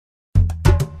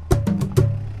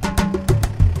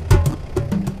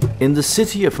In the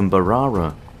city of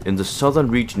Mbarara, in the southern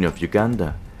region of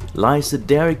Uganda, lies the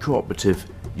dairy cooperative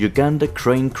Uganda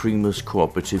Grain Creamers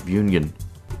Cooperative Union.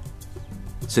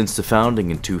 Since the founding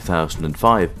in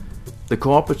 2005, the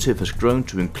cooperative has grown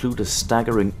to include a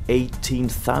staggering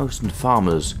 18,000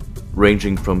 farmers,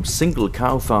 ranging from single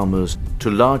cow farmers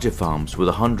to larger farms with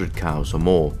 100 cows or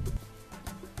more.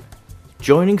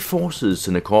 Joining forces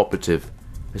in a cooperative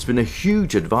has been a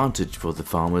huge advantage for the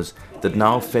farmers that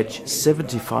now fetch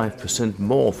 75%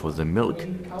 more for their milk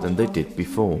than they did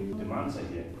before.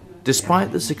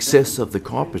 Despite the success of the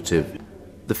cooperative,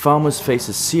 the farmers face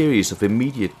a series of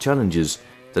immediate challenges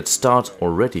that start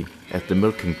already at the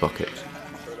milking bucket.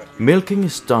 Milking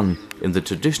is done in the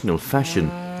traditional fashion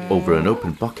over an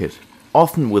open bucket,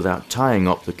 often without tying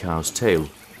up the cow's tail.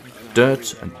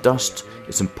 Dirt and dust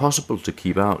is impossible to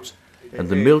keep out, and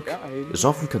the milk is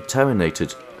often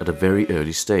contaminated at a very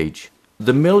early stage.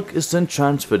 The milk is then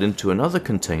transferred into another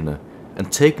container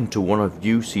and taken to one of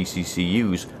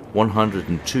UCCCU's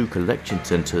 102 collection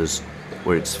centers,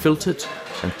 where it's filtered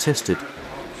and tested.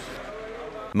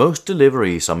 Most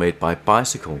deliveries are made by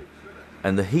bicycle,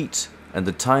 and the heat and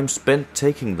the time spent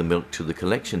taking the milk to the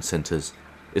collection centers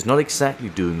is not exactly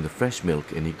doing the fresh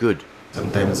milk any good.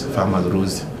 Sometimes farmers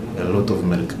lose a lot of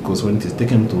milk because when it is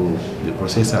taken to the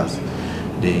processors,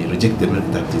 they reject the milk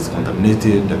that is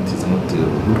contaminated, that is not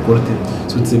good quality.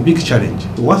 So it's a big challenge.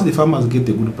 Once the farmers get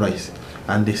a good price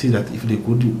and they see that if they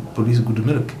could produce good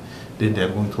milk, then they are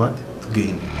going to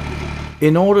gain.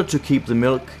 In order to keep the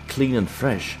milk clean and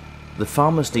fresh, the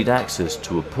farmers need access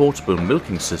to a portable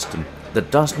milking system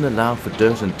that doesn't allow for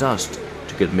dirt and dust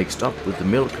to get mixed up with the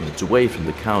milk on its way from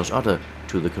the cow's udder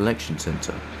to the collection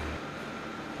center.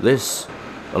 This,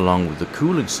 along with the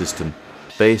cooling system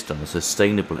based on a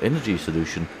sustainable energy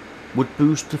solution, would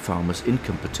boost the farmers'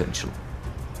 income potential.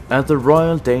 At the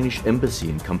Royal Danish Embassy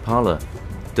in Kampala,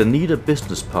 Danida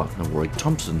business partner Warwick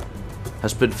Thompson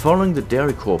has been following the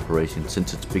dairy corporation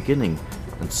since its beginning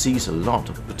and sees a lot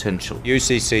of potential.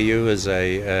 UCCU is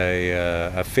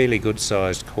a fairly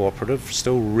good-sized cooperative,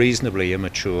 still reasonably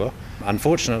immature.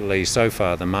 Unfortunately, so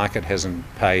far the market hasn't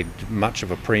paid much of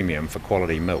a premium for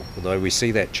quality milk, although we see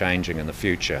that changing in the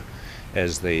future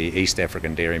as the East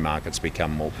African dairy markets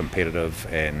become more competitive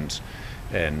and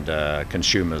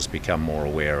consumers become more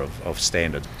aware of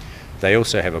standards. They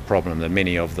also have a problem that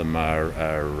many of them are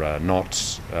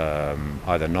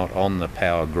either not on the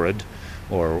power grid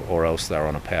or else they're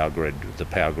on the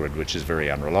power grid which is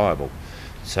very unreliable.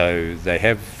 So they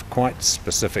have quite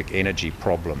specific energy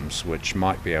problems which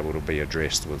might be able to be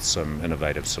addressed with some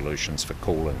innovative solutions for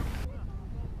cooling.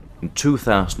 In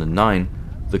 2009,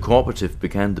 the cooperative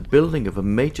began the building of a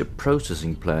major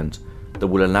processing plant that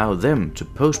will allow them to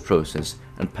post-process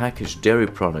and package dairy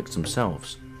products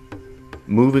themselves,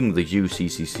 moving the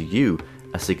UCCCU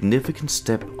a significant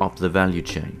step up the value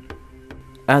chain.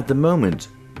 At the moment,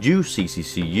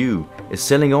 UCCCU is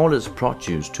selling all its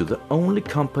produce to the only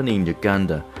company in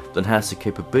Uganda that has the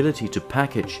capability to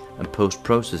package and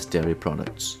post-process dairy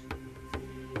products.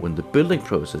 When the building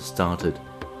process started,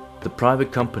 the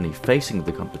private company facing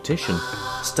the competition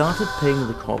started paying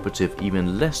the cooperative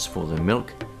even less for their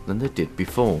milk than they did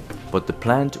before. But the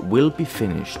plant will be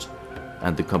finished,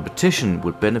 and the competition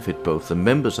will benefit both the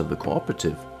members of the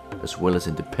cooperative as well as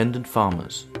independent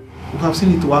farmers. We have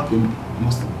seen it work in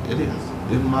most areas.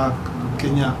 Denmark,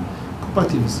 Kenya,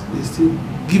 cooperatives, they still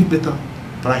give better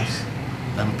price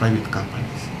than private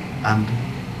companies and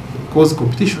cause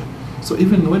competition. So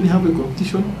even when you have a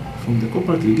competition from the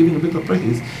cooperative giving better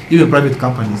prices, even private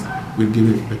companies will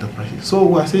give better prices. So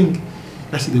we are saying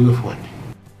that's the way forward.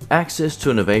 Access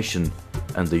to Innovation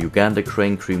and the Uganda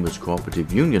Grain Creamers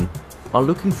Cooperative Union are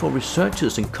looking for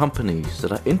researchers and companies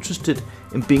that are interested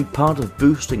in being part of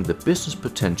boosting the business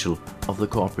potential of the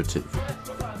cooperative.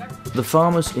 The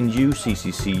farmers in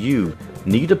UCCCU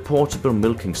need a portable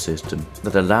milking system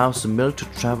that allows the milk to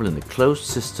travel in a closed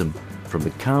system from the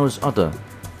cow's udder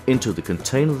into the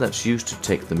container that's used to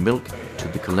take the milk to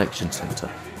the collection center.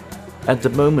 At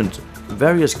the moment,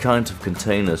 various kinds of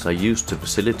containers are used to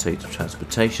facilitate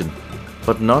transportation,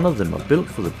 but none of them are built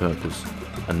for the purpose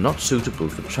and not suitable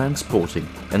for transporting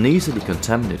an easily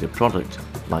contaminated product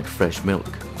like fresh milk.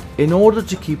 In order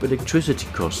to keep electricity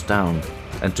costs down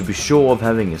and to be sure of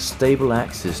having a stable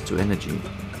access to energy,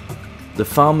 the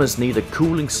farmers need a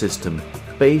cooling system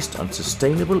based on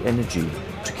sustainable energy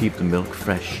to keep the milk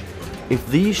fresh. If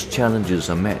these challenges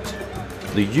are met,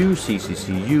 the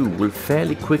UCCCU will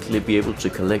fairly quickly be able to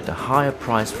collect a higher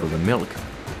price for the milk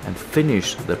and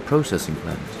finish their processing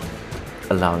plant,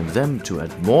 allowing them to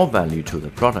add more value to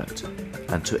the product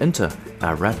and to enter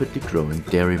a rapidly growing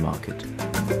dairy market.